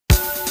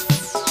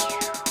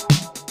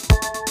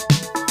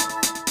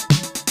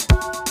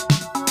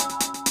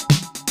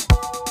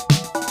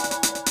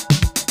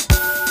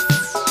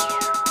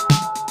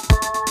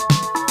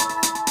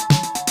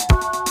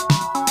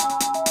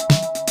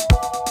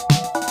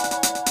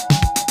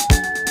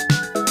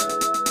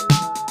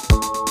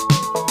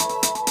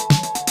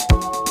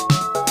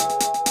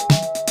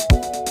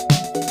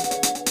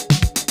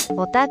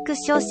タク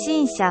初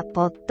心者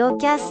ポッド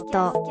キャス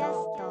ト。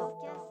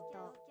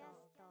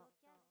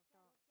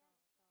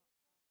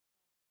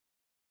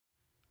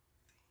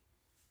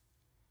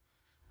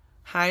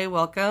Hi,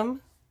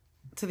 welcome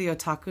to the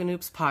Otaku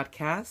Noobs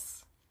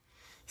podcast,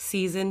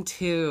 season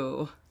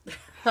 2.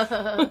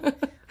 We're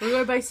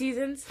going by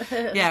seasons?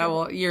 Yeah,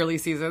 well, yearly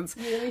seasons.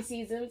 Yearly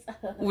seasons.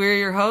 We're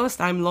your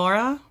host. I'm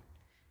Laura.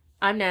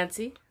 I'm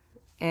Nancy.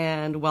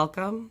 And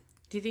welcome.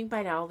 Do you think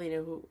by now they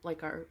know who,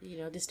 like, our,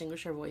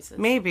 distinguish our voices?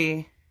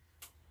 Maybe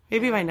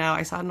by now.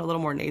 I sound a little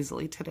more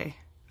nasally today.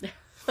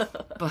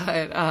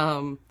 But,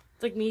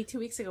 It's like me 2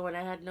 weeks ago when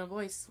I had no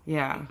voice.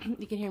 yeah.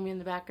 You can hear me in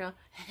the background.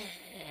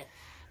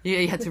 Yeah,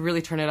 you had to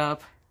really turn it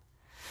up.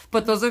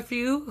 But those of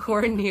you who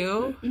are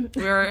new,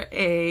 we're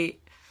a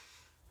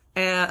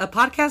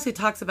podcast who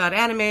talks about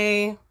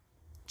anime,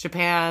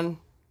 Japan,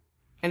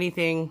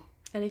 anything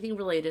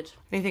related.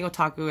 Anything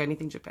otaku,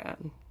 anything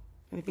Japan,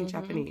 anything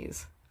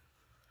Japanese.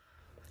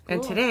 Cool.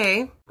 And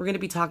today, we're going to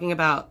be talking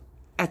about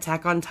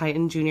Attack on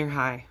Titan Junior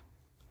High.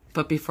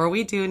 But before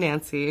we do,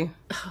 Nancy,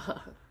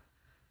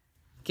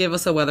 give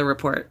us a weather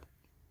report.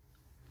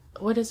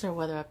 What is our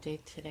weather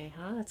update today,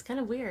 huh? It's kind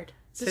of weird.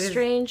 It's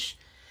strange.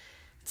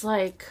 It's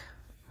like,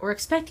 we're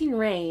expecting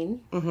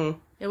rain. Mm-hmm.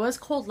 It was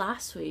cold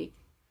last week.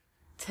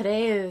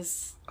 Today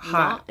is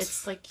hot.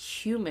 It's like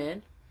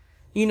humid.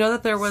 You know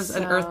that there was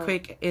an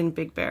earthquake in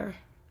Big Bear?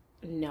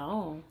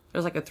 No. There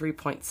was like a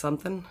 3-point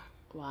something.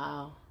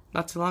 Wow.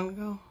 Not too long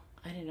ago.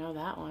 I didn't know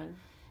that one.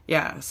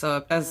 Yeah,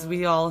 so as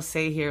we all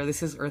say here,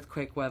 this is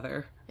earthquake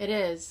weather. It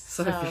is.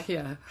 So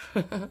yeah.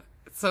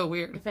 It's so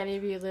weird. If any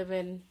of you live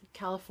in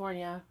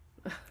California,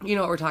 you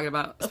know what we're talking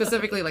about.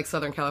 Specifically like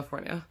Southern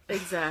California.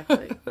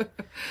 Exactly.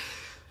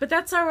 But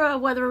that's our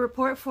weather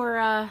report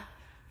for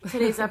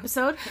today's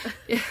episode.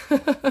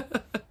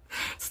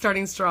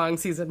 Starting strong,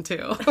 season 2.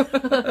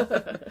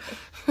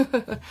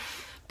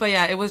 But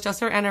yeah, it was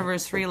just our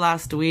anniversary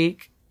last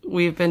week.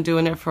 We've been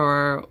doing it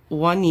for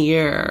 1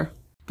 year.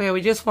 But yeah,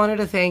 we just wanted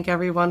to thank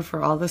everyone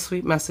for all the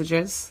sweet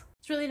messages.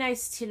 It's really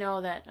nice to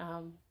know that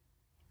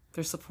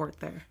there's support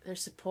there.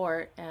 There's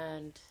support,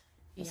 and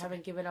you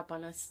haven't given up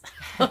on us.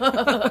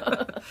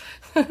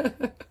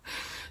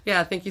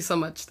 Yeah, thank you so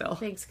much still.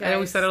 Thanks, guys. I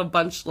know we said it a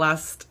bunch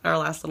our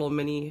last little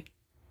mini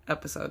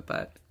episode,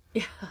 but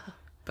yeah.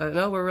 But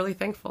no, we're really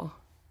thankful.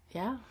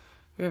 Yeah.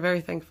 We're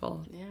very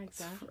thankful. Yeah,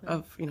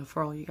 exactly.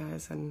 For all you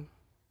guys and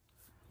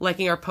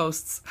liking our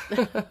posts.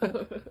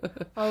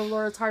 Oh,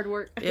 Laura's hard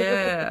work.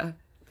 Yeah.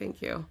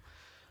 Thank you.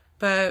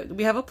 But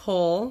we have a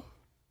poll.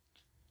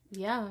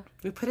 Yeah.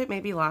 We put it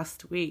maybe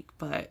last week,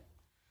 but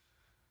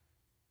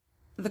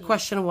the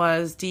question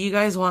was, do you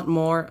guys want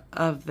more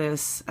of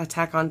this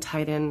Attack on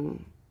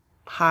Titan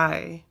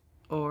High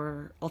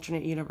or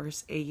Alternate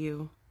Universe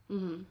AU?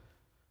 Mm-hmm.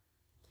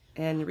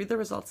 And read the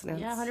results,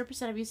 Nancy. Yeah,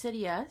 100% of you said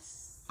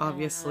yes.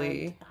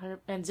 Obviously.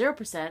 And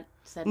 0%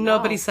 said no.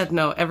 Nobody said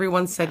no.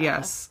 Everyone said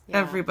yes. Yeah.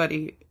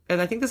 Everybody. And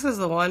I think this is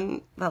the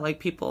one that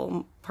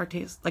people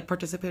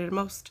participated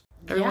most.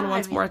 Everyone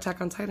wants more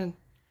Attack on Titan.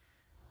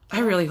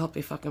 Yeah. I really hope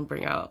they fucking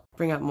bring out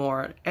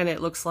more. And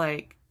it looks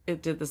like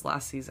it did this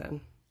last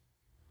season.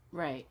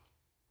 Right.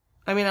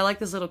 I mean, I like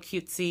this little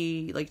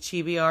cutesy,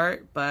 chibi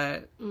art,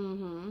 but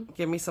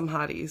give me some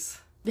hotties.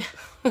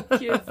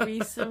 Give me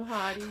some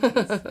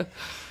hotties.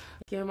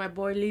 Give my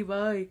boy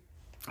Levi.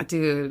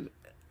 Dude.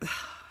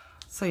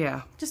 So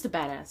yeah. Just a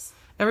badass.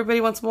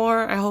 Everybody wants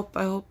more. I hope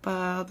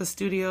the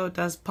studio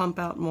does pump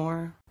out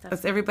more.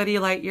 Let's everybody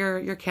light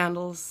your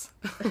candles.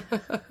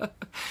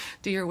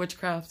 Do your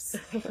witchcrafts.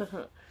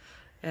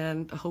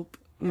 And hope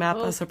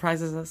Mappa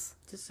surprises us.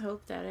 Just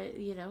hope that it,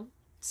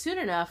 soon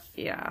enough.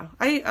 Yeah.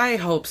 I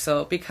hope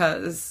so,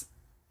 because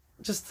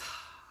just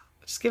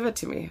give it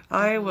to me.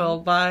 I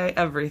will buy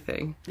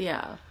everything.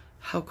 Yeah.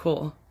 How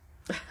cool.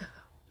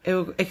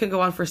 It could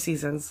go on for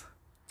seasons.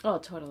 Oh,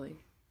 totally.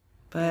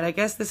 But I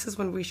guess this is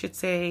when we should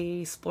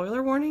say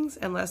spoiler warnings,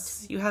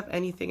 unless you have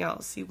anything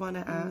else you want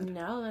to add.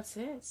 No, that's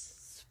it.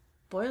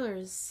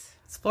 Spoilers.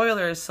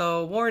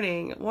 So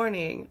warning.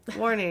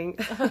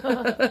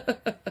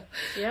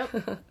 Yep.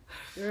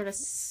 We're going to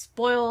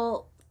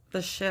spoil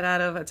the shit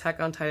out of Attack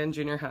on Titan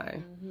Junior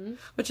High,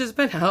 which has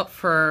been out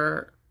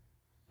for,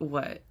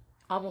 what?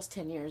 Almost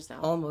 10 years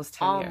now. Almost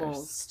 10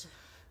 years.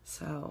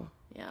 So.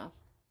 Yeah.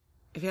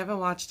 If you haven't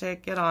watched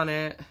it, get on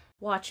it.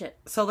 Watch it.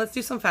 So let's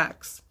do some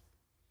facts.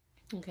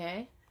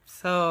 Okay.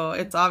 So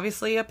it's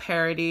obviously a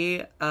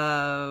parody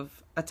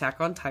of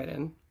Attack on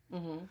Titan.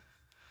 Mm-hmm.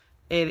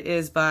 It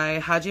is by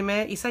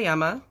Hajime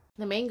Isayama.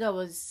 The manga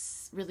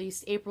was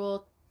released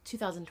April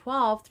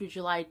 2012 through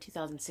July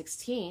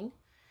 2016.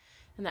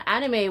 And the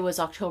anime was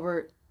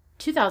October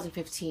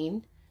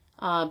 2015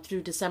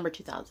 through December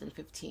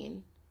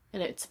 2015.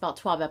 And it's about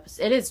 12 episodes.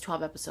 It is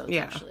 12 episodes,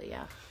 actually,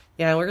 yeah.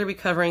 Yeah, we're going to be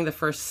covering the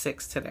first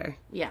 6 today.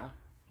 Yeah.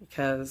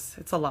 Because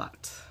it's a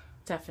lot.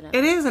 Definitely.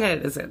 It is and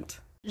it isn't.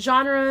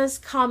 Genre's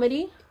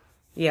comedy.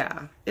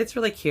 Yeah, it's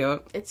really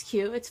cute. It's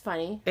cute. It's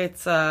funny.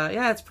 It's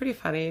it's pretty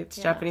funny. It's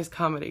Japanese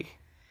comedy.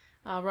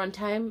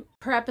 Runtime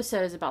per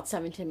episode is about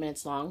 17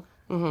 minutes long.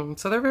 Mm-hmm.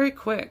 So they're very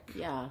quick.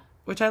 Yeah.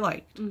 which I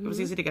liked. It was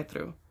easy to get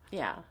through.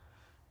 Yeah.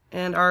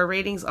 And our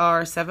ratings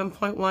are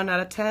 7.1 out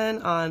of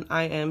 10 on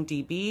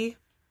IMDb,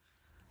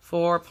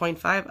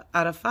 4.5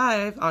 out of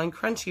 5 on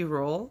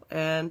Crunchyroll,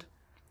 and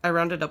I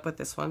rounded up with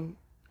this one,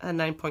 a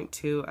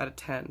 9.2 out of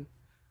 10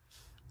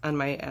 on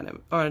my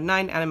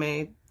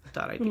 9anime.id.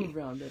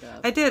 Round it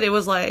up. I did. It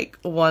was like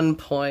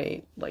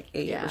 1.8.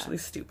 Yeah. It was really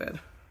stupid.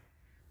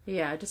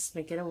 Yeah, just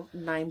make it a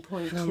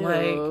 9.2. I'm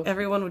like,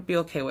 everyone would be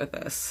okay with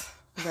this.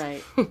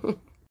 Right.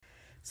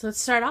 So let's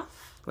start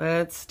off.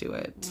 Let's do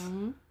it.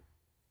 Mm-hmm.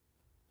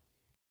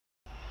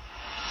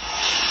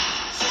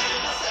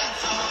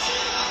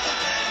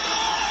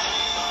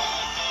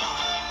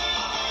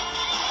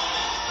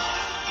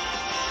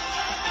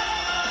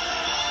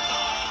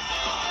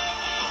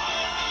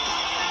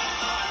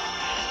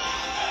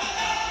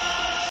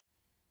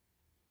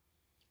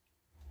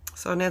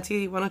 So,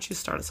 Nancy, why don't you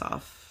start us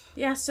off?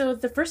 Yeah, so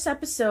the first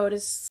episode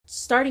is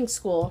starting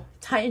school,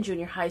 Titan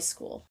Junior High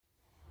School.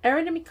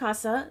 Eren and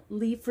Mikasa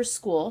leave for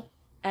school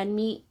and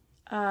meet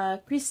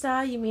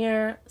Krista,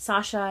 Ymir,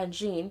 Sasha, and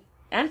Jean,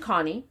 and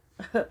Connie.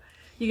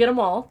 You get them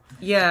all.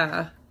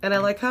 Yeah, and I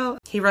like how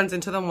he runs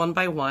into them one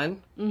by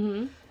one.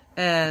 Mm-hmm.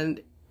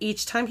 And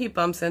each time he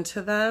bumps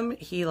into them,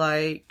 he,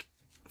 like,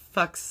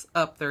 fucks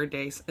up their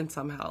days and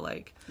somehow,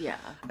 like... Yeah.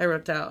 I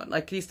wrote down,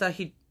 like, Krista,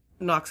 he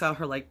knocks out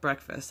her, like,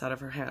 breakfast out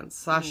of her hands.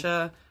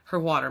 Sasha, her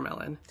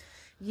watermelon.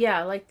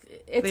 Yeah, like,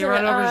 it's They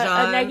run over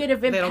Jean, a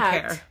negative impact. they don't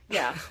care.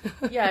 Yeah.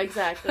 Yeah,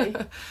 exactly.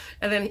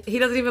 And then he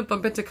doesn't even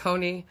bump into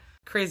Coney.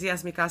 Crazy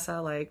ass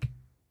Mikasa, like,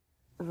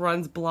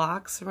 runs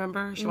blocks,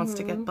 remember? She wants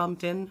to get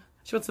bumped in.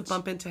 She wants to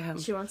bump into him.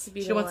 She wants to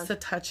be She the wants one. to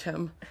touch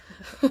him.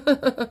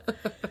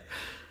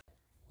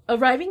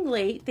 Arriving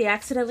late, they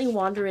accidentally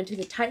wander into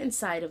the Titan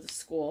side of the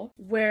school,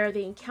 where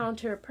they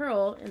encounter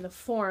Pearl in the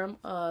form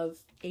of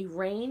a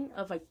rain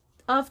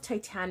of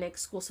Titanic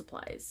school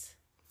supplies.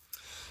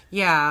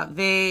 Yeah,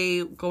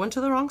 they go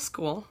into the wrong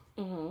school.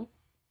 Mm-hmm.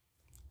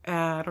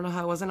 I don't know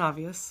how it wasn't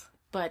obvious.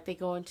 But they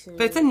go into...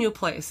 But it's a new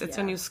place. It's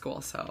a Yeah. new school,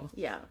 so...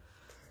 Yeah.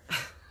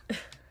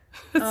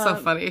 It's so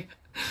funny.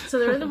 So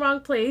they're in the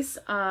wrong place,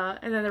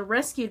 and then they're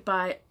rescued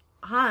by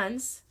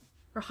Hannes,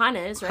 right?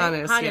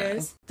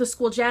 Hannes, the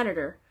school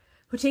janitor,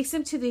 who takes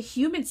them to the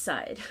human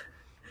side,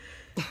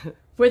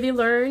 where they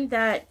learn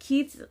that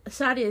Keith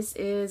Sadis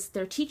is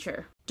their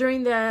teacher.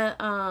 During the,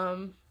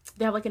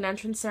 they have like an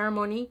entrance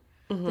ceremony.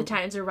 Mm-hmm. The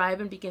Titans arrive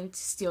and begin to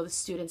steal the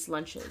students'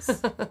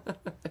 lunches.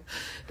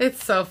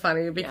 It's so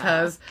funny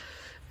because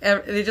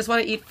they just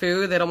want to eat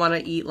food. They don't want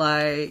to eat,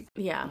 like...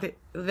 Yeah.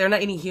 They're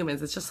not eating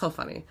humans. It's just so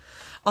funny.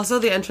 Also,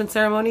 the entrance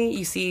ceremony,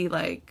 you see,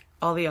 like,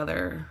 all the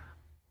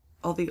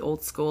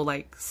old school,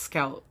 like,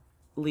 scout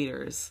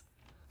leaders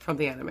from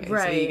the anime.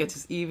 Right.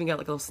 So you even get,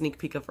 like, a little sneak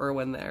peek of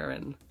Erwin there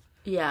and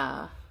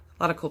Yeah. a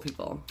lot of cool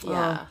people.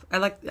 Yeah. I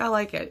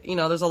like it. You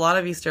know, there's a lot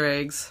of Easter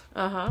eggs.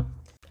 Uh-huh.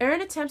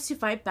 Eren attempts to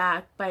fight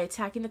back by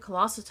attacking the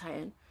Colossal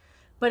Titan,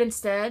 but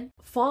instead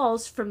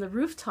falls from the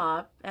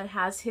rooftop and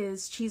has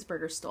his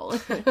cheeseburger stolen.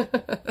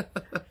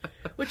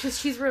 Which his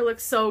cheeseburger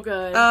looks so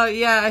good. Oh,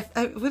 yeah.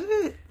 What did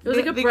it... It was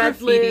like a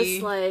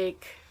breadless,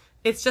 like...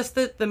 It's just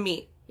the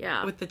meat.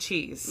 Yeah. With the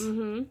cheese.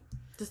 Mm-hmm.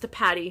 Just a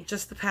patty.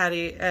 Just the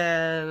patty.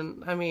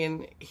 And, I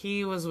mean,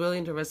 he was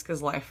willing to risk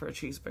his life for a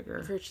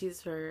cheeseburger. For a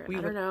cheeseburger.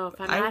 I don't know.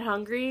 If I'm that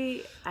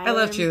hungry... I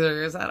love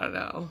cheeseburgers. I don't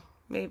know.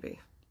 Maybe.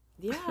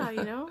 Yeah,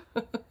 you know?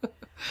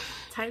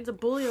 Titan's a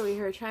bully over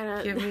here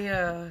trying to... Give me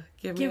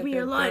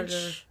your good lunch.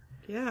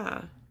 burger.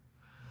 Yeah.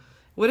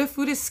 What if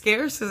food is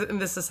scarce in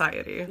this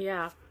society?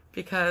 Yeah.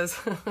 Because...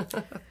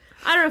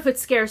 I don't know if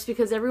it's scarce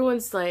because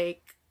everyone's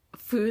like...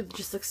 Food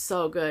just looks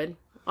so good.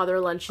 All their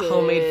lunches.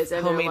 Homemade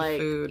and they're like,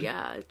 food.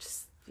 Yeah,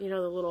 just, you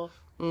know, the little...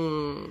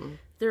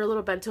 Their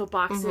little bento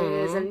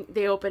boxes and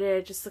they open it.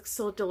 It just looks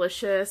so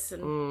delicious.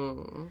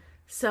 And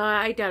so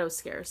I doubt it was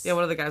scarce. Yeah,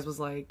 one of the guys was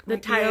like, the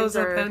Titans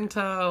are...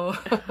 bento.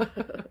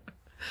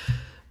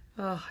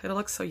 Oh, it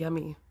looks so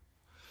yummy.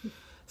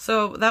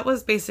 So that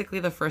was basically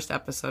the first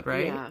episode,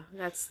 right? Yeah,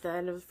 that's the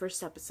end of the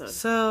first episode.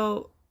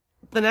 So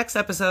the next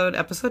episode,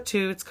 episode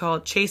 2, it's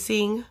called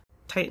Chasing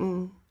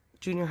Titan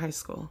Junior High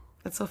School.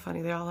 That's so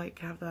funny. They all like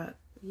have that.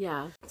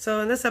 Yeah.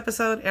 So in this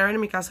episode, Eren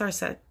and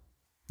Mikasa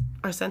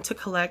are sent to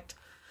collect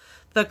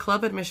the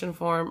club admission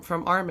form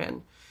from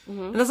Armin.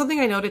 Mm-hmm. And that's something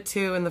I noted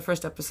too in the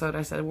first episode.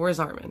 I said, where's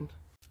Armin?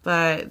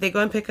 But they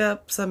go and pick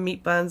up some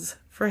meat buns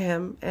for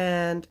him,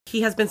 and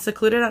he has been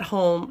secluded at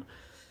home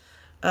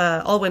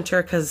all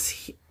winter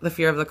because the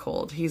fear of the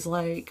cold. He's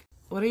like,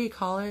 what do you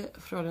call it?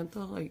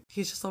 Florento? Like,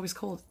 he's just always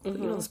cold.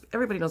 Mm-hmm. You know,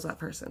 everybody knows that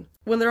person.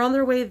 When they're on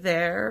their way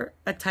there,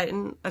 a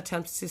Titan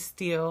attempts to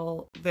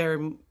steal their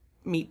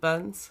meat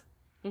buns.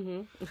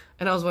 Mm-hmm.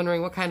 And I was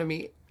wondering what kind of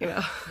meat, you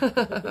know.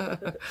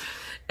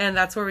 And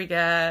that's where we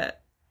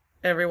get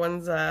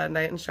everyone's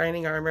knight in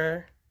shining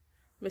armor.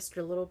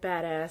 Mr. Little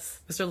Badass.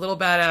 Mr. Little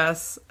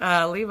Badass,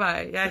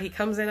 Levi. Yeah, he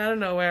comes in out of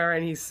nowhere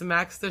and he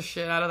smacks the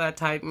shit out of that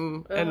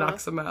Titan and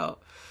knocks him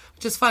out.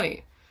 Which is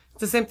funny. It's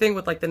the same thing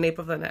with, like, the nape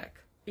of the neck.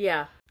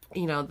 Yeah.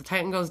 You know, the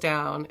Titan goes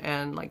down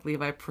and, like,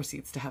 Levi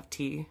proceeds to have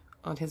tea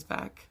on his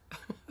back.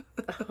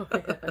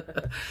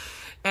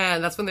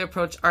 And that's when they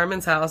approach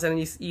Armin's house, and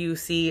you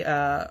see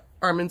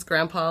Armin's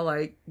grandpa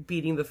like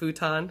beating the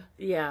futon.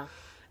 Yeah.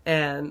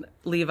 And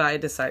Levi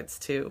decides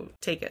to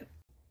take it.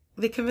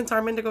 They convince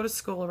Armin to go to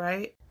school,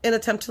 right? In an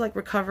attempt to like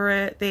recover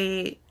it,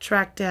 they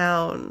track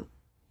down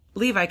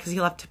Levi because he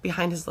left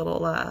behind his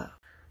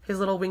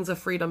little Wings of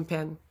Freedom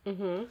pin.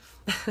 Mm-hmm.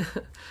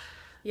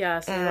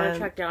 Yeah, so they want to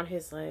track down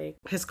his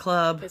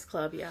club. His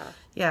club, yeah.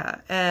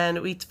 Yeah,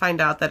 and we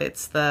find out that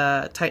it's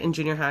the Titan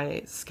Junior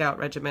High Scout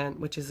Regiment,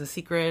 which is a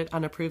secret,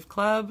 unapproved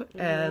club,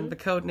 and the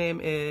code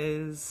name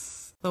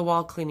is the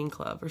Wall Cleaning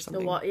Club or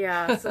something.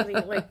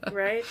 Something like,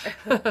 right?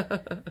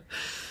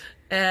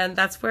 And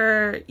that's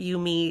where you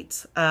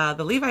meet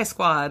the Levi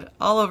squad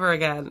all over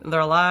again. They're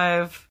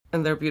alive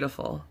and they're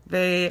beautiful.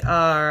 They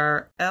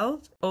are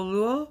Eld,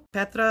 Oluo,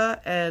 Petra,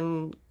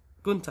 and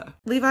Gunta.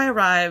 Levi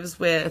arrives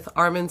with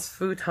Armin's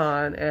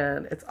futon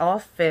and it's all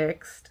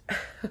fixed.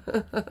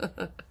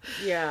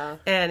 Yeah.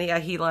 And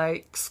he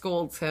like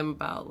scolds him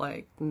about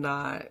like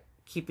not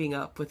keeping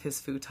up with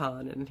his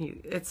futon, and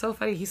it's so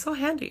funny. He's so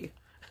handy.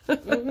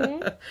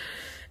 Mm-hmm.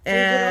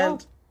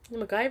 And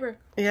MacGyver.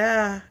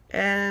 Yeah,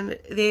 and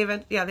they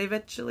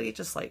eventually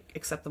just like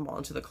accept them all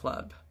into the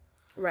club.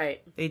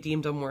 Right. They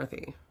deemed them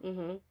worthy.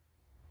 Mm-hmm.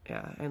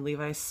 Yeah, and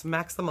Levi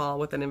smacks them all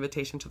with an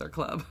invitation to their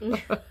club.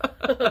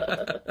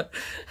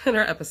 And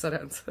our episode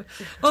ends.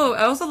 Oh,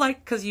 I also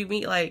like because you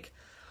meet like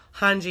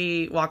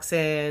Hanji walks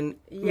in,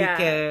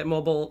 Mike,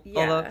 Mobile,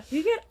 yeah.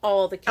 You get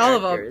all the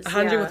characters. All of them.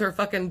 Hanji with her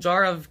fucking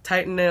jar of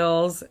Titan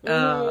nails.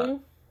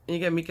 And you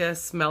get Mika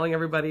smelling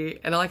everybody.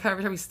 And I like how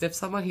every time he sniffs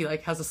someone, he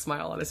like has a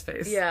smile on his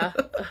face. Yeah.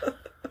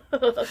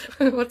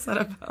 What's that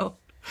about?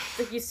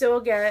 Like you still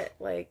get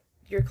like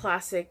your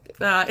classic.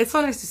 It's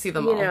so nice to see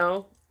them all. You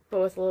know, but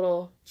with a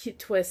little cute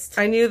twist.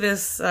 I knew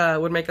this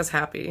would make us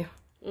happy.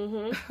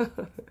 Mm-hmm.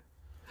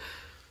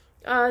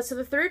 So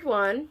the third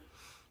one,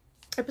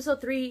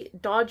 episode 3,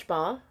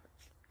 Dodgeball,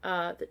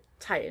 the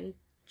Titan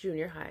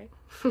Junior High.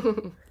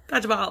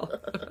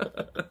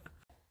 Dodgeball.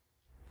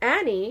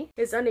 Annie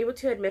is unable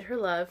to admit her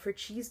love for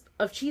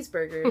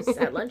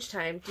cheeseburgers at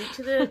lunchtime due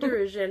to the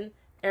derision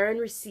Eren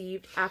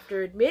received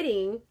after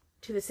admitting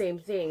to the same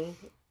thing.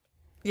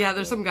 Yeah,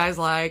 there's some guys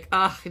like,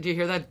 did you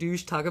hear that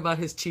douche talk about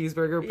his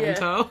cheeseburger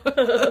bento?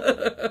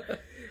 Yeah.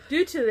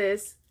 Due to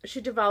this,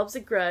 she develops a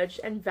grudge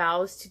and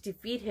vows to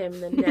defeat him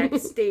in the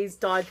next day's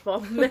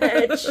dodgeball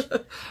match.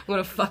 I'm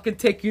gonna fucking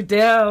take you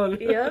down.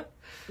 Yep.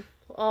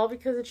 All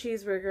because of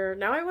cheeseburger.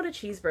 Now I want a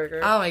cheeseburger.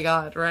 Oh my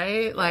god,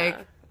 right? Like,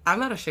 I'm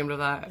not ashamed of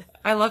that.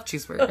 I love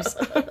cheeseburgers.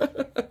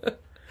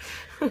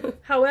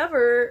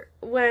 However,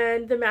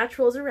 when the match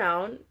rolls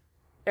around,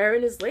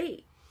 Eren is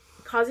late,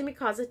 causing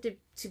Mikasa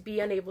to be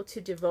unable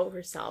to devote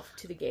herself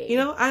to the game. You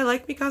know, I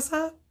like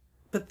Mikasa,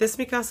 but this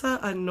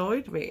Mikasa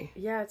annoyed me.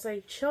 Yeah, it's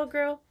like, chill,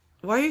 girl.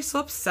 Why are you so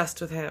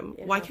obsessed with him?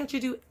 Yeah. Why can't you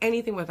do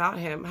anything without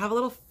him? Have a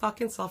little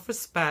fucking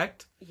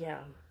self-respect. Yeah.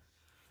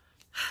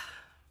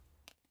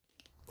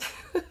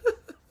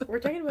 We're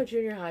talking about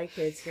junior high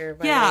kids here,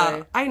 by the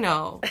way. I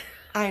know.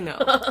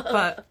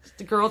 But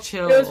the girl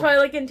chill. It was probably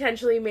like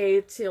intentionally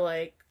made to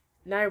like,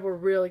 now we're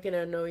really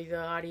gonna annoy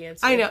the audience.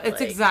 I know, it's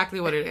exactly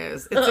what it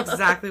is. It's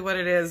exactly what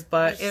it is,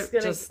 but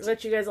just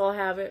let you guys all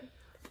have it.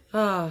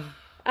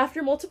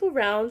 After multiple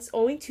rounds,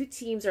 only 2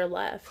 teams are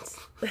left.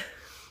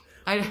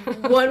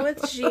 One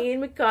with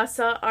Jean,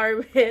 Mikasa,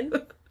 Armin.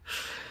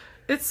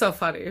 It's so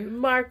funny.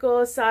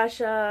 Marco,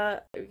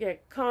 Sasha, we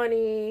get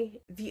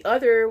Connie. The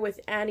other with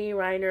Annie,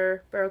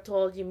 Reiner,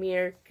 Bertold,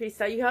 Ymir,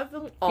 Krista. You have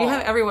them all. You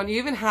have everyone. You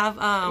even have,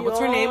 what's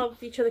her name?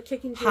 Have each other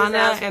kicking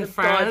Hannah and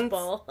Franz.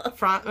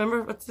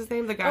 Remember, what's his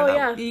name? The guy.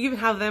 Yeah. You even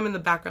have them in the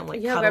background,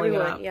 like, you cuddling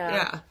have it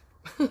everyone, up.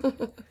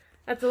 Yeah.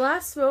 At the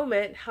last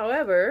moment,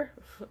 however,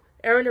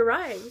 Eren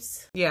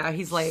arrives. Yeah,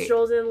 he's late.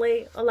 Strolls in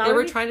late. They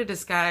were trying to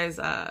disguise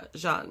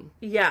Jean.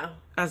 Yeah.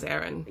 As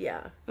Eren.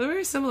 Yeah. They're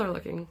very similar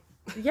looking.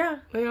 Yeah.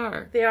 They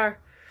are.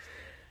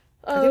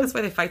 I think that's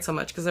why they fight so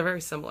much, because they're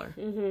very similar.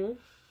 Mm-hmm.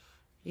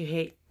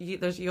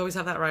 You always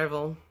have that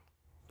rival.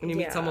 When you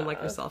meet someone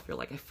like yourself, you're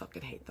like, I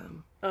fucking hate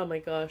them. Oh my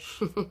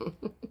gosh.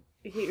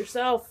 You hate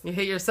yourself. You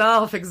hate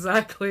yourself,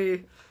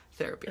 exactly.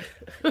 Therapy.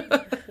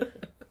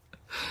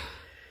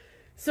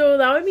 So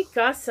allowing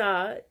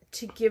Mikasa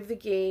to give the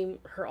game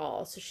her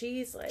all. So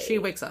she's like... She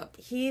wakes up.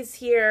 He's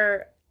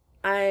here.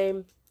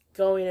 I'm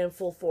going in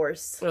full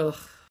force. Ugh.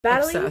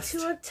 Battling Obsessed.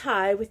 to a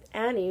tie with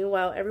Annie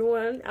while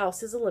everyone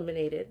else is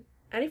eliminated.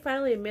 Annie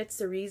finally admits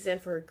the reason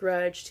for her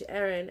grudge to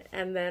Eren,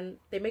 and then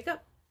they make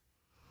up.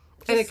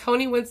 And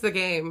Coney wins the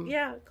game.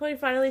 Yeah, Coney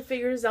finally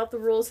figures out the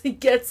rules and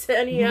gets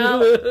Annie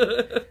out.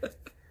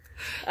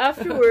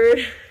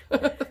 Afterward...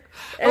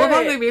 I love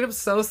how they made him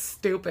so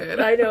stupid.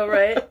 I know,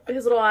 right?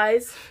 His little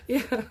eyes.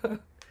 Yeah.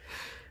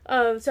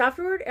 So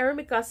afterward, Eren,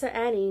 Mikasa,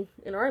 Annie,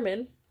 and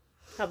Armin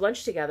have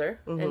lunch together,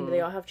 and they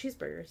all have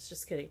cheeseburgers.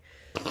 Just kidding.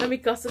 And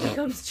Mikasa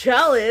becomes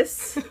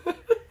jealous.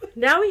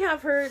 Now we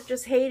have her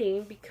just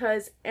hating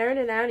because Eren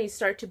and Annie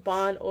start to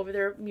bond over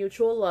their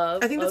mutual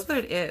love. I think that's what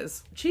it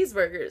is.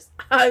 Cheeseburgers.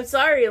 I'm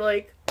sorry,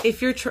 like...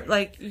 If you're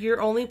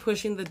you're only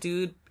pushing the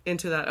dude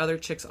into that other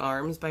chick's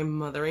arms by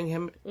mothering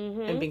him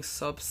and being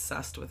so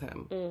obsessed with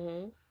him.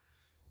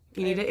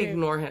 You need to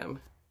ignore him.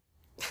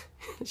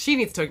 She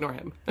needs to ignore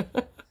him.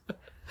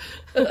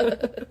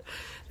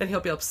 And he'll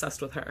be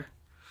obsessed with her.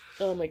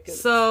 Oh my goodness.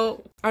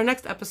 So our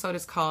next episode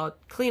is called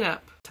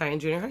Cleanup, Titan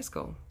Junior High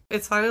School.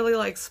 It's finally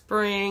like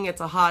spring.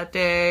 It's a hot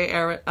day.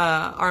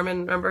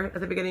 Armin, remember at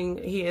the beginning,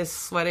 he is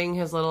sweating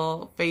his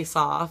little face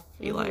off.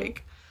 He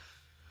like,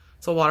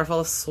 it's a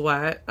waterfall of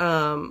sweat.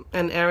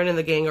 And Aaron and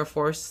the gang are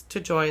forced to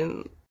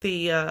join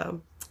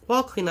the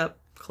wall cleanup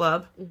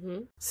club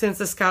since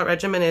the scout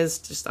regiment is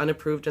just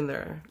unapproved in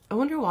there. I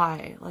wonder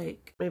why.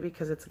 Like, maybe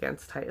because it's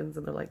against Titans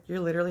and they're like, you're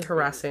literally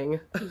harassing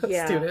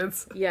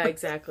students. Yeah,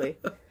 exactly.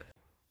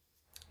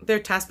 They're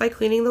tasked by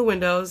cleaning the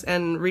windows,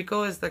 and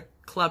Rico is the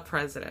club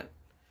president.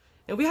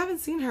 And we haven't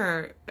seen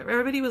her.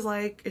 Everybody was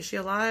like, is she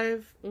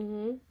alive?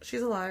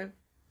 She's alive.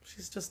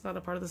 She's just not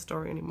a part of the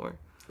story anymore.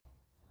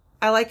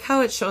 I like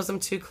how it shows them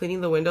too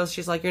cleaning the windows.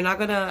 She's like, you're not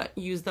gonna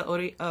use the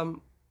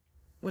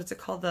what's it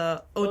called?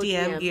 The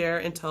ODM gear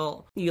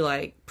until you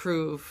like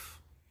prove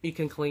you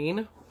can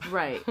clean.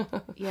 Right.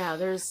 Yeah,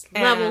 there's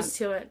levels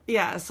to it.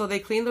 Yeah, so they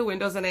cleaned the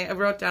windows, and I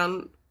wrote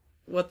down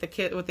what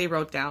they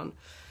wrote down.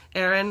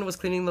 Aaron was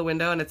cleaning the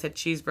window, and it said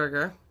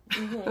cheeseburger.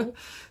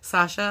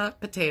 Sasha,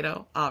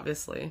 potato,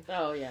 obviously.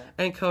 Oh, yeah.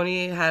 And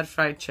Coney had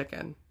fried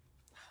chicken.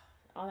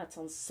 Oh, that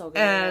sounds so good.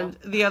 And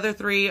the other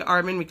three,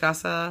 Armin,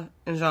 Mikasa,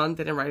 and Jean,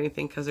 didn't write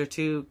anything because they're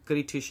too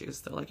goody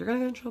two-shoes. They're like, you're going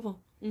to get in trouble.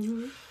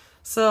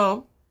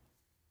 So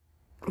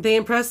they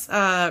impress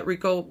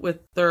Rico with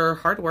their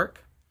hard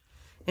work,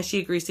 and she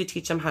agrees to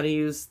teach them how to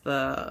use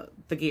the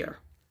gear.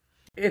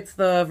 It's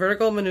the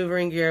vertical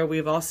maneuvering gear.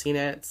 We've all seen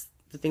it. It's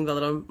the thing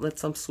that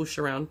lets them swoosh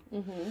around.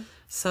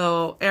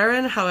 So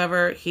Aaron,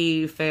 however,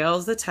 he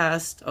fails the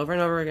test over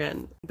and over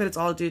again, but it's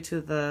all due to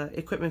the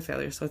equipment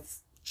failure. So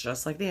it's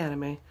just like the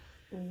anime.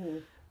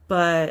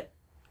 But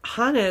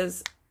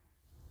Hannes,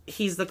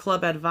 he's the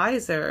club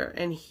advisor,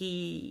 and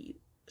he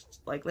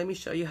like, let me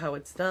show you how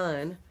it's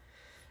done.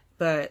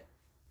 But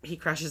he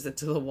crashes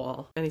into the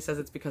wall, and he says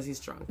it's because he's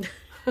drunk.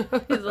 He's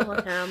a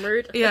little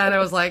hammered. Yeah, and I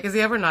was like, is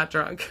he ever not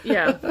drunk?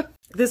 Yeah.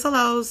 This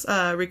allows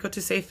Rico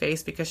to save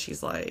face because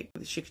she's like,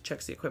 she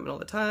checks the equipment all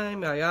the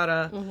time, yada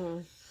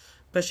yada.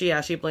 But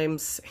she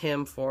blames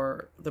him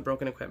for the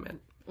broken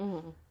equipment.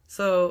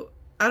 So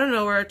out of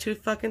nowhere, two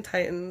fucking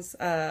Titans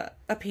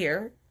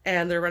appear,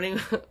 and they're running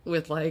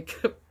with like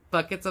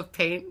buckets of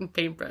paint and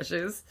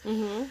paintbrushes.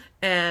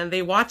 And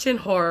they watch in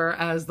horror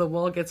as the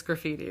wall gets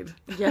graffitied.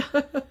 Yeah.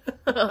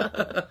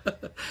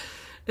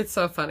 It's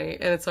so funny,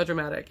 and it's so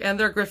dramatic. And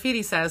their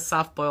graffiti says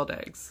soft-boiled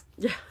eggs.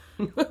 Yeah.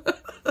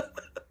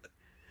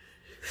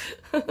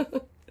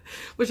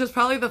 Which is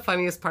probably the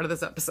funniest part of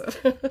this episode.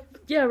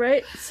 Yeah,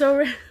 right?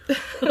 So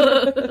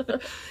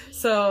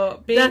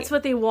that's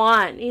what they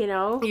want, you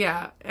know?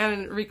 Yeah,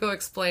 and Rico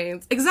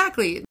explains.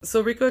 Exactly.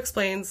 So Rico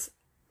explains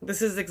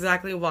this is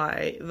exactly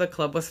why the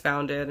club was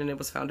founded, and it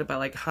was founded by,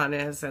 like,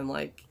 Hannes and,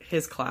 like,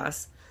 his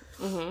class.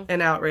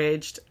 And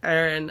outraged,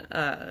 Aaron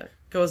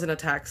goes and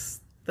attacks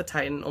the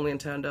Titan, only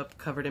to end up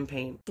covered in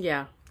paint.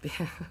 Yeah.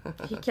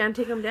 He can't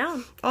take him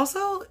down.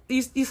 Also,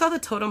 you saw the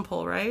totem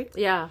pole, right?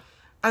 Yeah.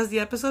 As the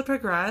episode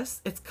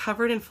progressed, it's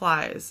covered in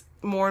flies.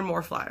 More and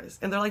more flies.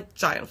 And they're like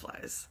giant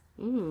flies.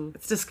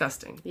 It's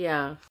disgusting.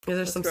 Yeah. Is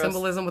there some gross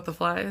symbolism with the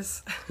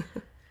flies?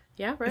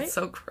 Yeah, right? It's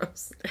so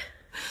gross.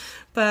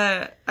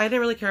 But I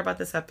didn't really care about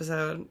this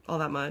episode all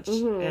that much.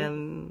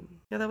 And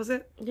yeah, that was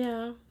it.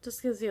 Yeah,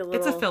 just gives you a little...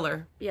 It's a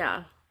filler.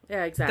 Yeah.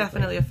 Yeah, exactly.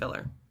 Definitely a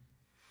filler.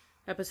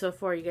 Episode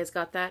 4, you guys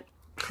got that?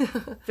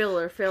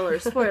 Filler,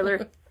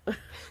 spoiler.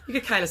 You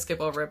could kind of skip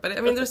over it, but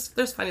I mean,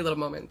 there's funny little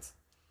moments.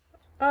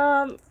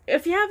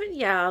 If you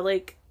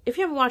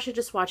haven't watched it,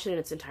 just watch it in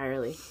its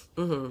entirety.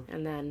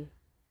 And then...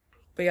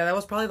 But yeah, that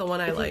was probably the one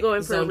I like. If you go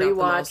in for a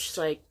rewatch,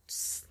 like,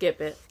 skip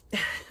it.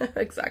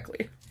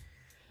 Exactly.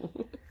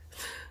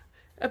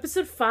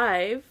 Episode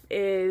 5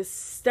 is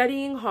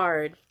Studying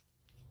Hard,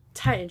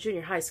 Titan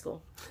Junior High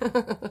School.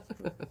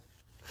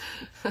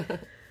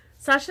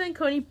 Sasha and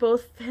Coney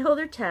both fail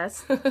their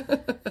test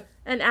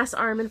and ask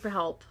Armin for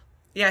help.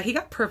 Yeah, he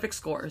got perfect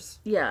scores.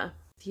 Yeah,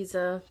 he's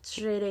a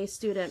straight A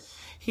student.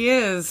 He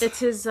is. It's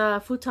his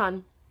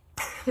futon,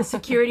 his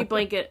security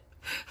blanket.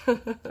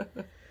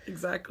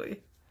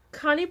 Exactly.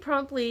 Connie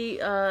promptly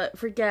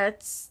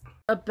forgets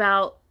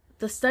about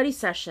the study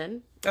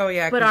session. Oh,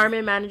 yeah. But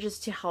Armin manages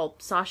to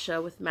help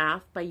Sasha with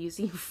math by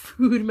using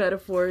food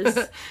metaphors.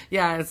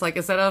 Yeah, it's like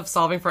instead of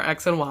solving for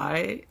X and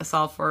Y,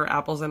 solve for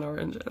apples and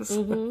oranges.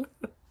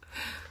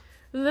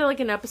 Isn't there like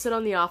an episode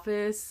on The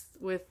Office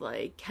with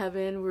like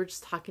Kevin? We were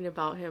just talking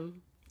about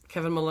him.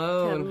 Kevin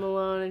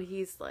Malone. And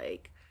he's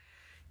like,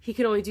 he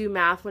can only do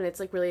math when it's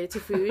like related to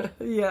food.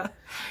 Yeah.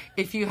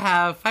 If you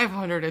have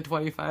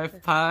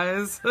 525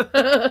 pies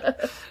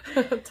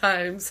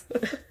times...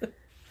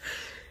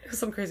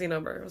 Some crazy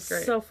number. It was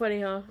great. So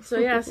funny, huh? So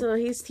yeah, so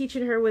he's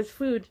teaching her with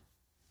food.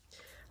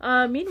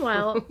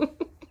 Meanwhile...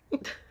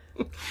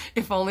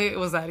 If only it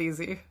was that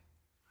easy.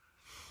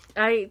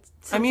 I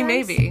mean,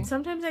 maybe.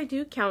 Sometimes I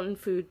do count in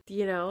food,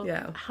 you know?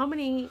 Yeah. How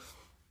many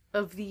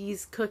of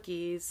these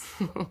cookies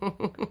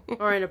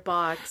are in a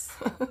box?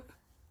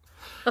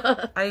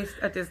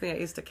 At Disney, I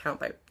used to count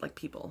by, like,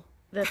 people.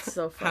 That's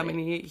so funny. How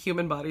many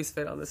human bodies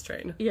fit on this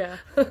train. Yeah,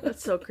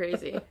 that's so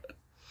crazy.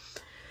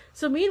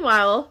 So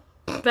meanwhile,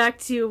 back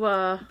to...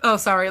 Oh,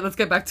 sorry. Let's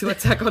get back to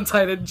Attack on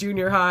Titan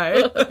Junior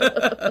High.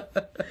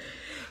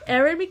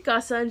 Eren,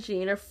 Mikasa, and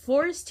Jean are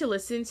forced to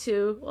listen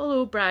to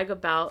Olu brag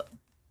about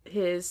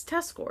his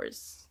test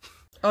scores.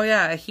 Oh,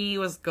 yeah. He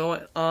was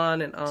going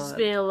on and on. Just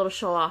being a little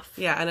show off.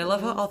 Yeah, and I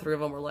love how all three of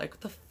them were like,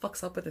 what the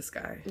fuck's up with this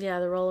guy? Yeah,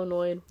 they're all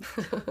annoyed.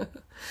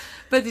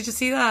 But did you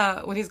see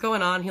that when he's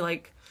going on, he,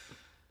 like...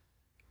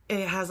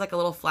 It has, like, a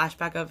little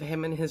flashback of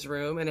him in his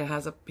room, and he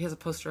has a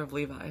poster of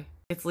Levi.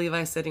 It's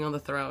Levi sitting on the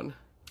throne.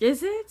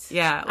 Is it?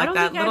 Yeah, like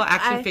that little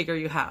action figure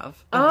you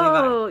have of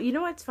Oh, Levi. you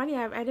know what's funny?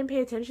 I didn't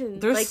pay attention.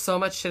 There's like, so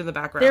much shit in the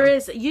background. there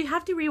is. You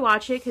have to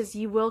rewatch it because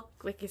you will,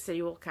 like I said,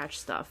 you will catch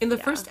stuff. In the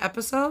first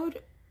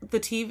episode, the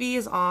TV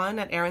is on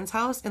at Eren's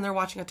house, and they're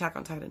watching Attack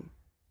on Titan.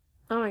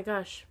 Oh my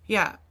gosh.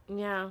 Yeah.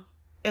 Yeah.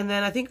 And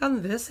then I think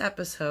on this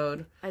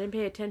episode... I didn't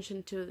pay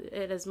attention to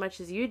it as much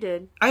as you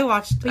did. I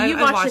watched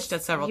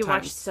it several times. You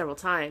watched several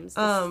times.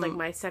 This is like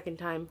my second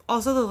time.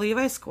 Also, the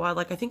Levi squad,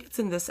 like, I think it's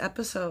in this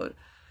episode.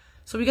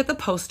 So we get the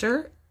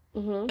poster,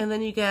 and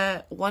then you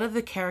get one of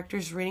the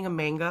characters reading a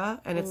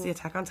manga, and it's the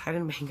Attack on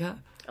Titan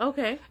manga.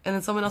 Okay. And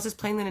then someone else is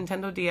playing the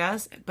Nintendo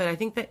DS, but I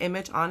think the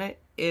image on it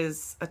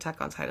is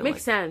Attack on Titan.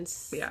 Makes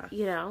sense. Yeah.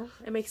 You know,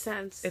 it makes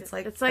sense. It's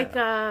like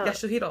Yeah,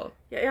 Yasuhiro.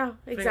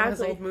 exactly.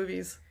 His old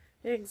movies.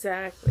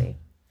 Exactly.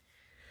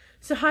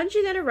 So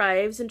Hanji then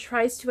arrives and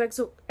tries to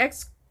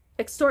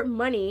extort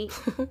money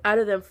out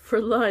of them for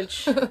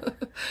lunch.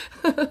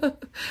 I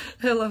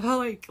love how,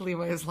 like,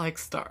 Levi is like,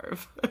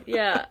 starve.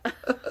 Yeah.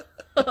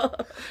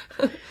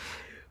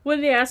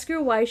 When they ask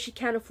her why she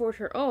can't afford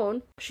her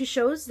own, she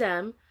shows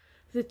them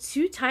the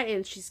 2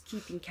 titans she's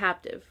keeping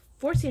captive,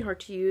 forcing her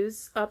to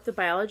use up the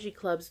biology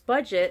club's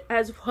budget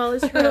as well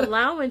as her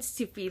allowance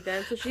to feed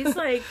them. So she's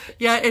like...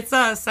 Yeah, it's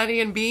Sunny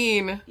and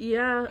Bean.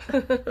 Yeah.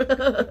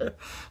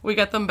 We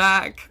get them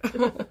back.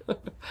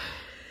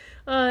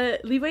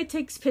 Levi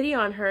takes pity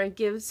on her and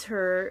gives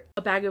her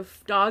a bag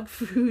of dog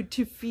food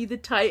to feed the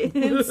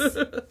titans.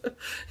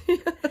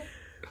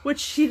 Which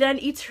she then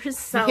eats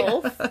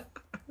herself. Yeah.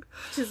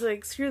 She's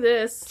like, screw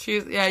this.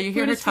 You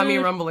hear her tummy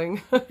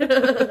rumbling.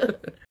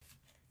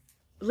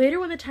 Later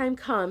when the time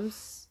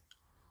comes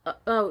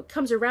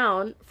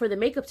around for the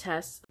makeup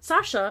test,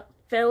 Sasha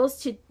fails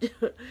to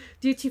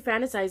due to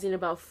fantasizing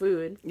about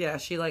food. Yeah,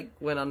 she like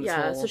went on this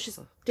whole so she's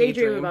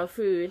daydreaming about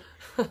food.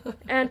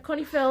 And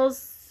Connie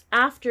fails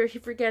after he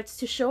forgets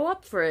to show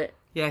up for it.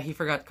 Yeah, he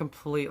forgot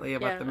completely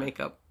about the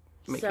makeup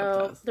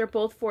so test. They're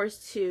both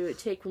forced to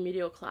take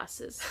remedial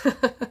classes.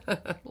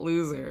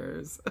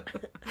 Losers.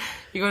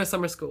 You go to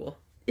summer school.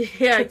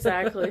 Yeah,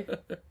 exactly.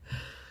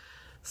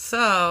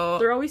 So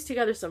they're always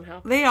together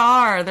somehow. They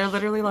are. They're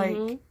literally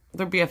like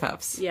they're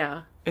BFFs.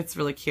 Yeah. It's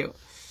really cute.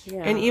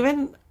 Yeah. And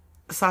even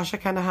Sasha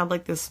kind of had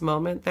like this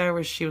moment there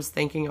where she was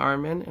thanking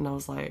Armin, and I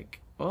was like,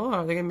 oh,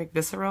 are they gonna make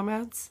this a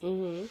romance?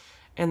 Mm-hmm.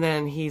 And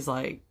then he's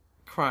like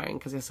crying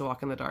because he has to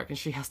walk in the dark, and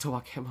she has to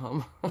walk him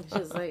home.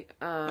 She's like,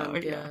 oh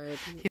God, yeah.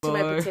 He's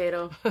my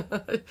potato.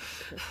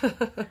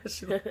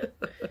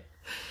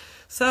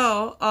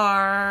 So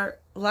our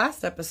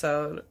last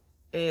episode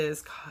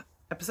is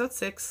episode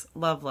 6,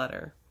 Love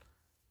Letter.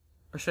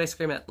 Or should I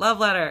scream it? Love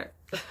Letter!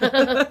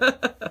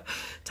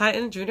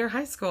 Titan Junior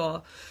High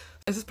School.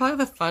 This is probably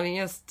the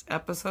funniest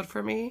episode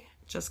for me,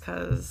 just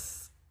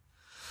because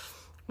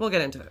we'll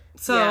get into it.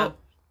 So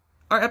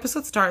our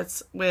episode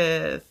starts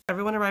with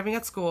everyone arriving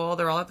at school.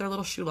 They're all at their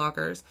little shoe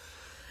lockers.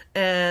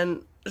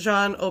 And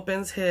Jean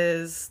opens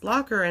his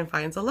locker and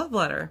finds a love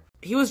letter.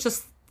 He was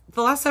just,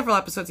 the last several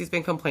episodes, he's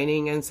been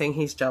complaining and saying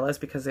he's jealous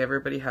because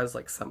everybody has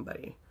like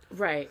somebody.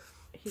 Right.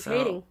 He's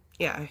hating.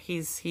 Yeah,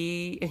 he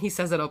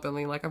says it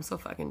openly, like, I'm so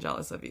fucking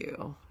jealous of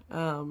you.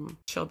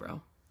 Chill,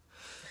 bro.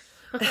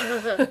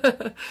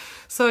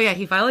 So yeah,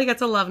 he finally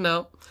gets a love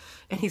note,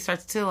 and he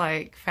starts to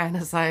like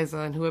fantasize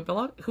on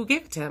who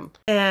gave it to him,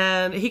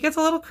 and he gets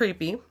a little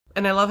creepy.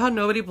 And I love how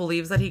nobody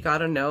believes that he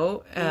got a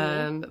note,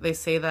 and they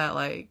say that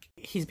like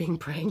he's being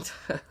pranked.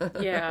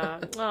 Yeah.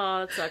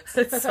 Oh, it sucks.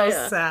 It's so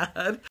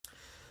sad.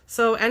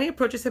 So Annie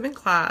approaches him in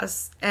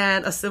class,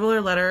 and a similar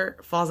letter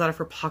falls out of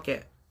her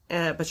pocket,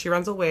 but she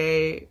runs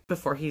away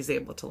before he's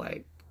able to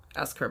like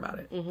ask her about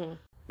it. Mm-hmm.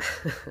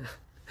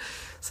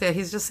 So yeah,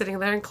 he's just sitting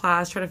there in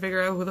class trying to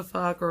figure out who the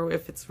fuck or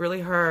if it's really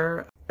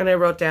her. And I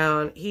wrote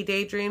down, he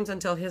daydreams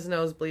until his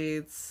nose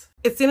bleeds.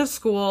 It's in a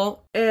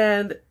school,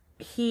 and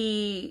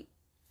he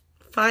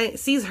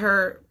sees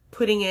her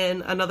putting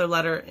in another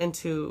letter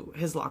into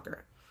his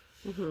locker.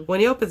 Mm-hmm. When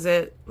he opens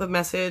it, the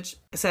message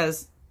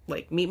says,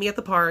 like, meet me at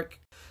the park.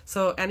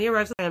 So Annie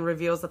arrives and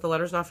reveals that the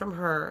letter's not from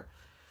her,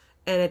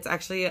 and it's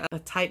actually a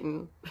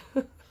Titan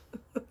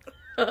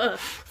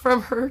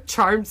from her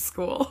charmed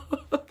school.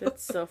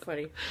 That's so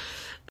funny.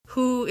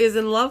 Who is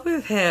in love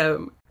with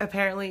him.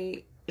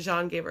 Apparently,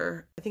 Jean gave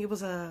her, I think it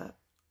was a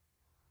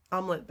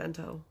omelet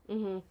bento.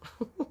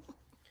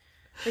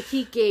 Like,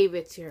 he gave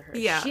it to her.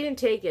 Yeah. She didn't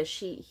take it.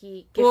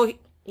 He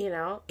you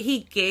know? He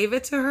gave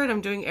it to her, and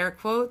I'm doing air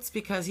quotes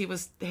because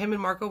him and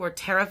Marco were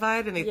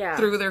terrified, and they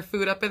threw their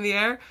food up in the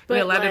air, and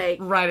it landed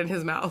right in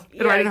his mouth.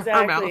 Yeah, right in her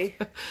exactly.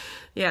 mouth.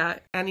 Yeah,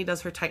 Annie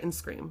does her Titan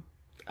scream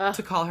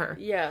to call her.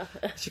 Yeah.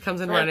 She comes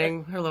in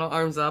running, her little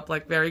arms up,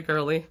 like very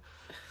girly.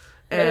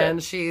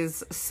 And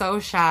she's so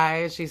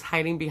shy, she's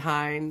hiding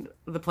behind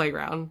the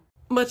playground.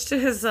 Much to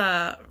his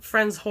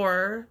friend's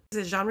horror,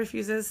 Jean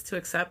refuses to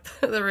accept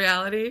the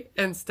reality,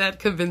 instead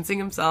convincing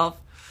himself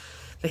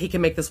that he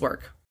can make this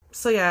work.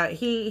 So yeah,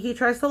 he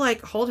tries to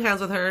like hold hands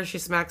with her. She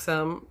smacks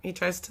him. He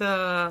tries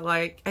to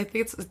like, I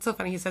think it's so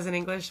funny. He says in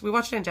English, we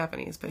watched it in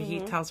Japanese, but he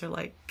tells her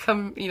like,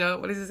 come, you know,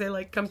 what does he say?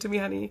 Like, come to me,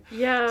 honey.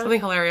 Yeah.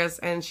 Something hilarious.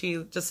 And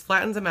she just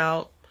flattens him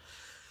out.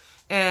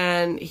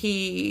 And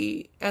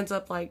he ends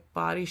up like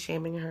body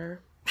shaming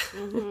her.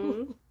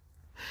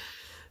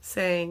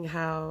 Saying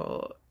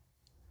how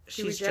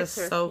she's just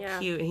so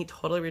cute, and he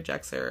totally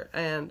rejects her.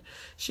 And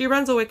she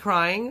runs away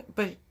crying,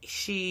 but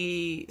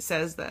she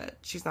says that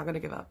she's not going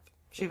to give up.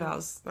 She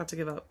vows not to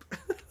give up.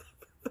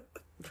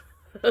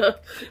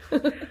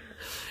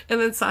 And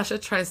then Sasha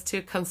tries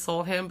to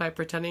console him by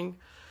pretending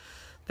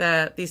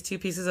that these two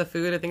pieces of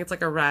food, I think it's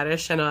like a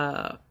radish and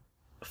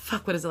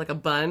what is it, like a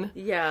bun?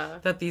 Yeah.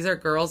 That these are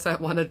girls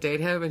that want to date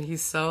him, and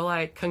he's so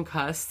like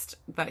concussed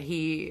that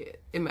he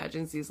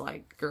imagines these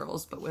like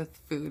girls, but with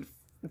food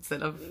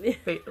instead of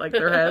like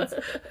their heads.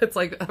 It's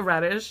like a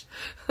radish.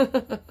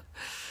 And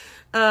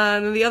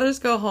then the others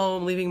go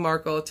home, leaving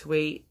Marco to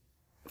wait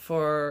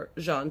for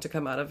Jean to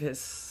come out of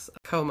his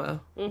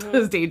coma,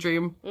 his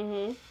daydream.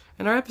 And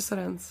our episode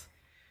ends.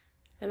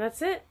 And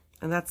that's it.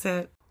 And that's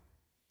it.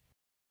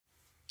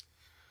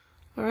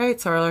 All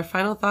right, so our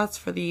final thoughts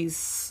for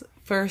these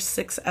first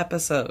 6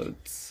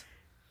 episodes.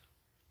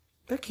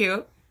 They're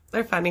cute.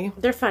 They're funny.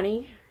 They're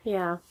funny.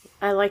 Yeah.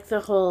 I like the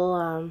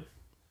whole,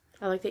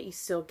 I like that you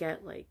still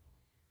get, like,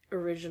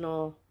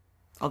 original...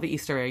 All the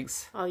Easter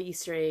eggs. All the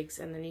Easter eggs,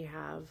 and then you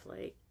have,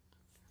 like,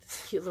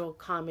 this cute little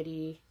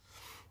comedy.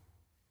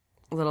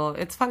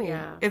 It's funny.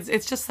 Yeah.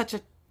 It's just such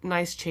a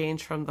nice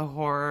change from the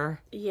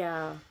horror.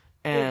 Yeah.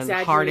 And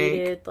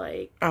heartache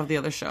like of the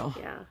other show.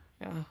 Yeah.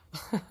 Yeah.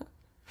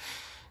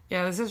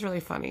 Yeah, this is really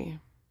funny.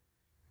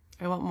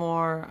 I want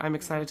more. I'm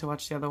excited to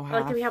watch the other half. I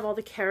like that we have all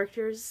the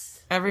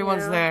characters.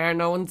 Everyone's there.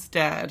 No one's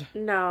dead.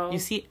 No. You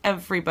see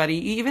everybody.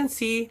 You even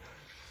see,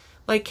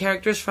 like,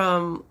 characters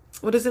from,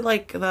 what is it,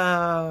 like,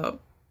 the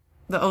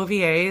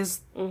OVAs?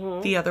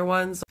 The other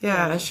ones.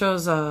 Yeah, it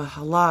shows a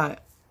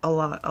lot.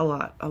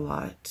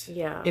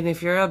 Yeah. And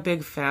if you're a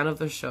big fan of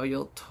the show,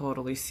 you'll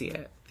totally see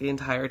it the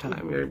entire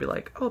time. You're gonna be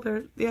like, oh,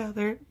 there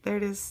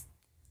it is.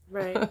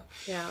 Right.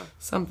 Yeah.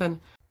 Something.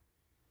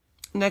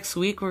 Next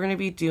week, we're gonna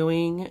be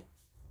doing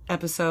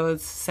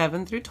episodes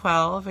 7 through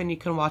 12, and you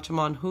can watch them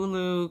on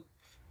Hulu,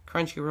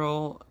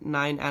 Crunchyroll,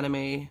 9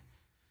 Anime.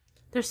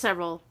 There's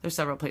several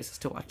places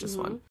to watch this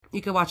one.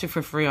 You can watch it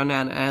for free on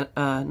 9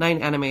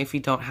 Anime if you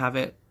don't have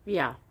it.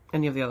 Yeah.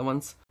 Any of the other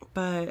ones.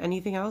 But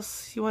anything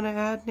else you want to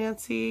add,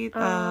 Nancy?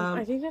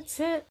 I think that's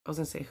it. I was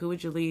going to say, who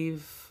would you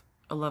leave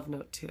a love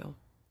note to?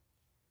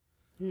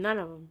 None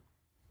of them.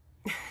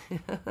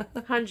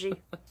 Hanji.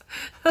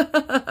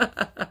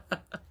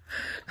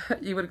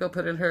 You would go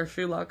put in her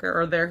shoe locker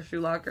or their shoe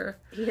locker?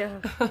 Yeah.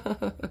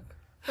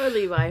 Or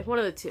Levi. One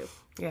of the two.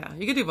 Yeah,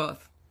 you could do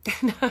both.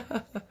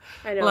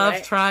 I know.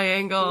 Love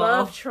triangle.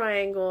 Love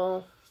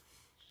triangle.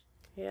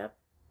 Yep.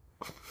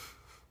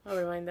 I'll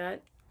rewind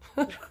that.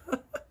 I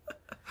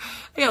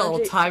got a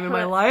little time in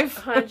my life.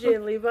 Hanji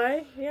and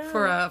Levi, yeah.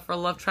 For a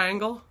love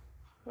triangle.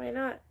 Why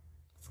not?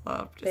 It's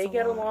love. They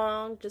get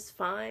along just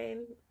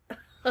fine.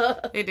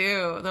 They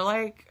do. They're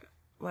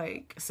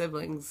like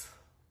siblings.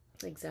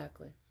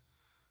 Exactly.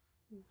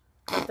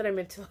 Not that I'm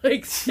into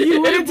like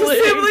You went into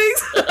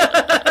siblings?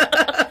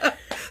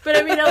 But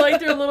I mean, I like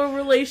their little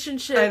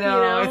relationship. I know,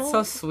 you know? It's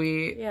so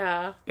sweet.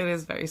 Yeah. It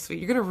is very sweet.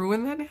 You're gonna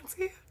ruin that,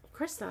 Nancy? Of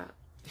course not.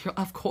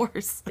 Of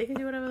course. They can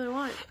do whatever they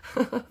want.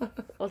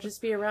 I'll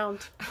just be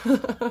around.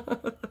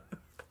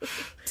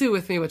 Do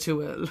with me what you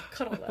will.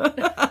 Cuddle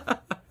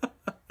that.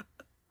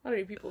 How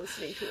many people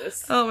listening to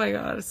this? Oh my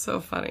god, it's so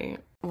funny.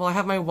 Well, I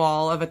have my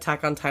wall of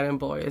Attack on Titan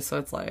boys, so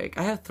it's like,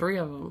 I have 3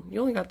 of them.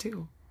 You only got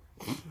 2.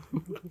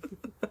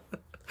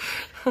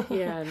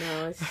 Yeah,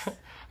 no.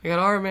 I got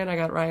Armin, I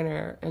got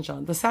Reiner, and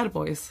John. The sad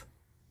boys.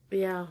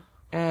 Yeah.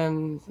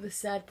 And the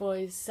sad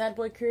boys. Sad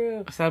boy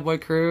crew. Sad boy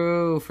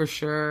crew, for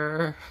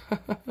sure.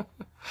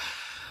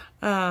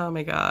 Oh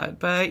my god.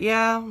 But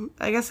yeah,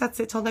 I guess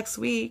that's it till next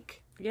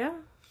week. Yeah.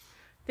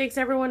 Thanks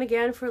everyone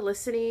again for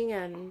listening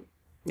and...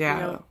 Yeah.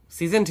 You know,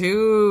 season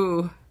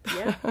 2.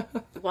 Yeah.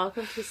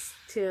 Welcome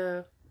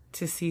to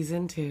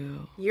season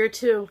 2. Year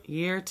 2.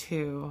 Year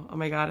 2. Oh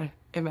my god.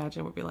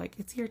 Imagine we'd be like,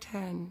 it's year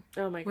 10.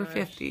 Oh my god. We're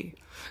 50.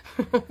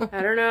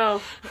 I don't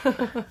know.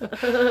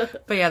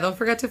 But yeah, don't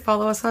forget to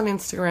follow us on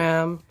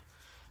Instagram.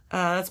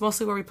 That's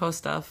mostly where we post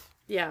stuff.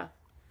 Yeah.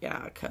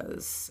 Yeah,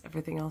 because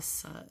everything else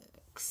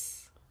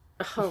sucks.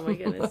 Oh my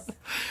goodness.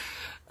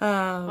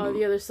 All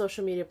the other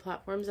social media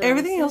platforms.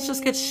 Everything else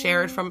just gets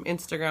shared from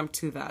Instagram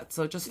to that.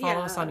 So just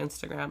follow us on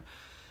Instagram.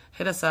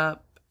 Hit us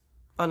up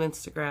on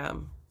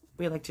Instagram.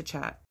 We like to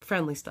chat.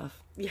 Friendly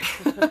stuff. Yeah.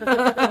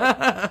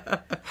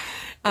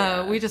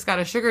 We just got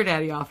a sugar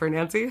daddy offer,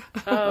 Nancy.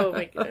 Oh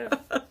my goodness.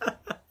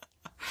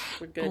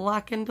 We're good.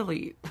 Block and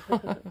delete.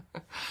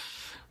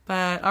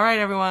 But all right,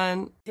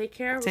 everyone. Take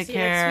care. We'll Take see you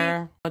next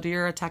care. week. Do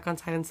your Attack on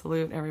Titan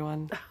salute,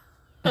 everyone.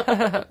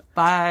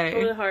 Bye.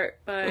 Over the heart.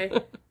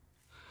 Bye.